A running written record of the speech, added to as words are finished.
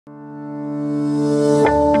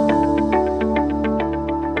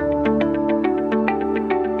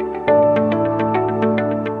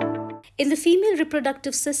the female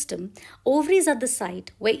reproductive system, ovaries are the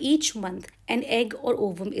site where each month an egg or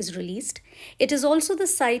ovum is released. It is also the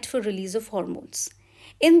site for release of hormones.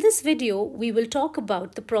 In this video, we will talk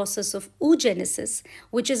about the process of oogenesis,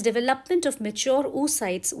 which is development of mature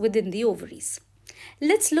oocytes within the ovaries.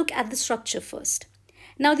 Let's look at the structure first.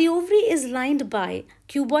 Now, the ovary is lined by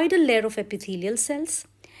cuboidal layer of epithelial cells.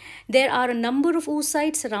 There are a number of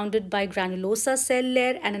oocytes surrounded by granulosa cell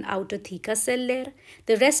layer and an outer theca cell layer.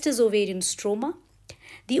 The rest is ovarian stroma.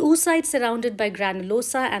 The oocyte surrounded by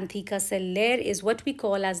granulosa and theca cell layer is what we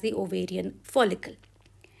call as the ovarian follicle.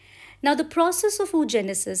 Now, the process of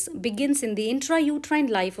oogenesis begins in the intrauterine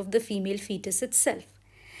life of the female fetus itself.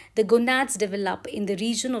 The gonads develop in the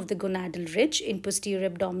region of the gonadal ridge in posterior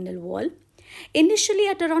abdominal wall. Initially,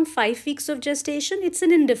 at around 5 weeks of gestation, it's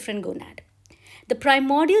an indifferent gonad. The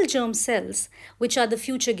primordial germ cells, which are the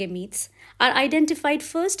future gametes, are identified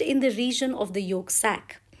first in the region of the yolk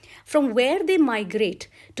sac, from where they migrate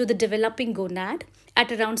to the developing gonad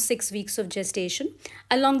at around 6 weeks of gestation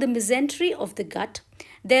along the mesentery of the gut.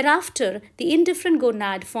 Thereafter, the indifferent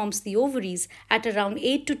gonad forms the ovaries at around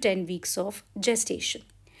 8 to 10 weeks of gestation.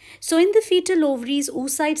 So in the fetal ovaries,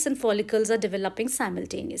 oocytes and follicles are developing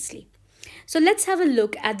simultaneously. So let's have a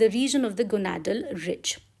look at the region of the gonadal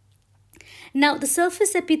ridge. Now, the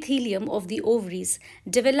surface epithelium of the ovaries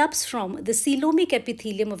develops from the coelomic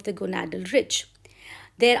epithelium of the gonadal ridge.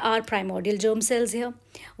 There are primordial germ cells here.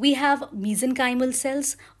 We have mesenchymal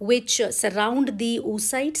cells which surround the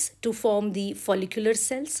oocytes to form the follicular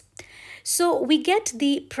cells. So we get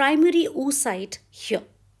the primary oocyte here.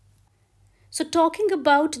 So talking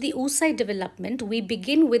about the oocyte development, we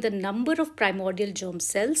begin with a number of primordial germ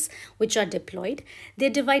cells which are diploid. They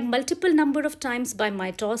divide multiple number of times by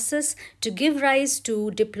mitosis to give rise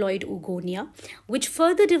to diploid oogonia, which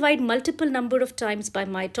further divide multiple number of times by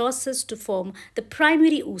mitosis to form the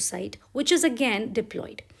primary oocyte, which is again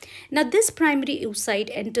diploid. Now, this primary oocyte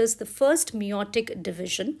enters the first meiotic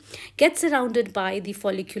division, gets surrounded by the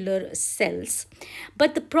follicular cells,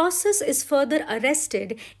 but the process is further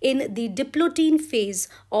arrested in the diplotene phase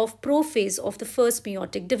of prophase of the first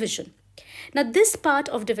meiotic division. Now, this part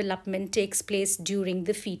of development takes place during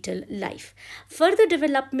the fetal life. Further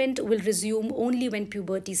development will resume only when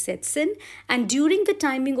puberty sets in and during the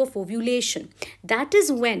timing of ovulation. That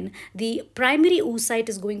is when the primary oocyte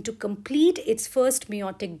is going to complete its first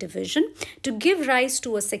meiotic division to give rise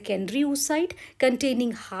to a secondary oocyte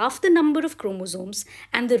containing half the number of chromosomes,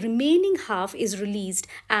 and the remaining half is released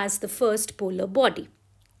as the first polar body.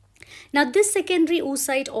 Now, this secondary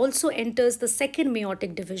oocyte also enters the second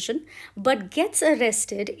meiotic division but gets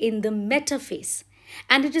arrested in the metaphase.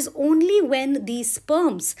 And it is only when the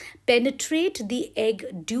sperms penetrate the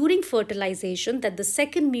egg during fertilization that the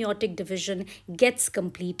second meiotic division gets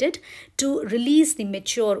completed to release the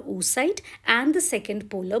mature oocyte and the second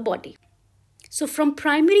polar body. So from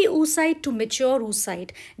primary oocyte to mature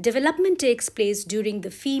oocyte, development takes place during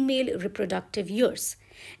the female reproductive years.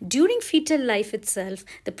 During fetal life itself,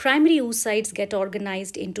 the primary oocytes get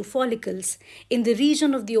organized into follicles. In the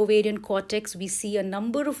region of the ovarian cortex, we see a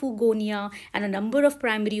number of oogonia and a number of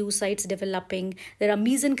primary oocytes developing. There are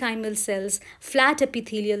mesenchymal cells, flat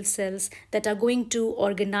epithelial cells that are going to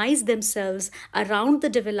organize themselves around the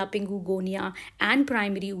developing oogonia and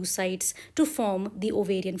primary oocytes to form the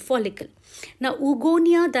ovarian follicle. Now,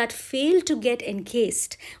 oogonia that fail to get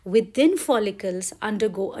encased within follicles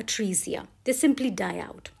undergo atresia. They simply die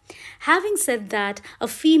out. Having said that, a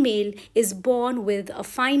female is born with a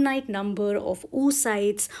finite number of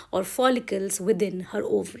oocytes or follicles within her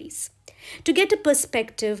ovaries. To get a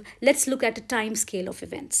perspective, let's look at a time scale of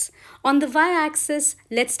events. On the y-axis,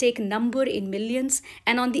 let's take number in millions,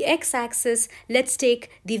 and on the x-axis, let's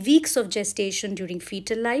take the weeks of gestation during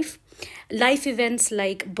fetal life. Life events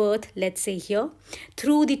like birth, let's say here,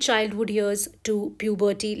 through the childhood years to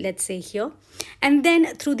puberty, let's say here, and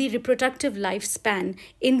then through the reproductive lifespan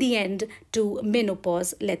in the end to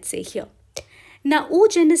menopause, let's say here. Now,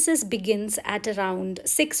 oogenesis begins at around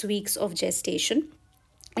 6 weeks of gestation.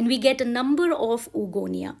 And we get a number of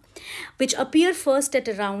oogonia, which appear first at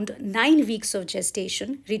around 9 weeks of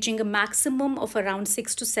gestation, reaching a maximum of around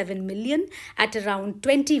 6 to 7 million at around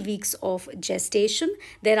 20 weeks of gestation.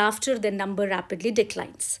 Thereafter, the number rapidly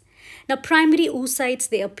declines. Now, primary oocytes,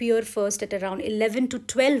 they appear first at around 11 to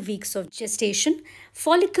 12 weeks of gestation.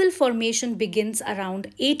 Follicle formation begins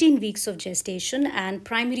around 18 weeks of gestation, and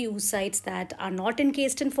primary oocytes that are not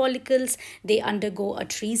encased in follicles, they undergo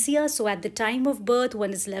atresia. So at the time of birth,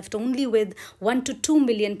 one is left only with 1 to 2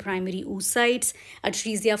 million primary oocytes.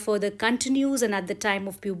 Atresia further continues, and at the time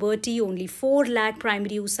of puberty, only 4 lakh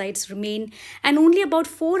primary oocytes remain, and only about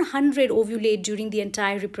 400 ovulate during the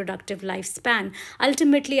entire reproductive lifespan.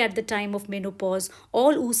 Ultimately, at the time of menopause,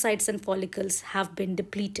 all oocytes and follicles have been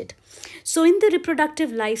depleted. So in the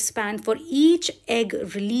reproductive lifespan, for each egg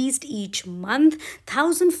released each month,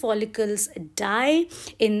 1,000 follicles die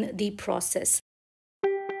in the process.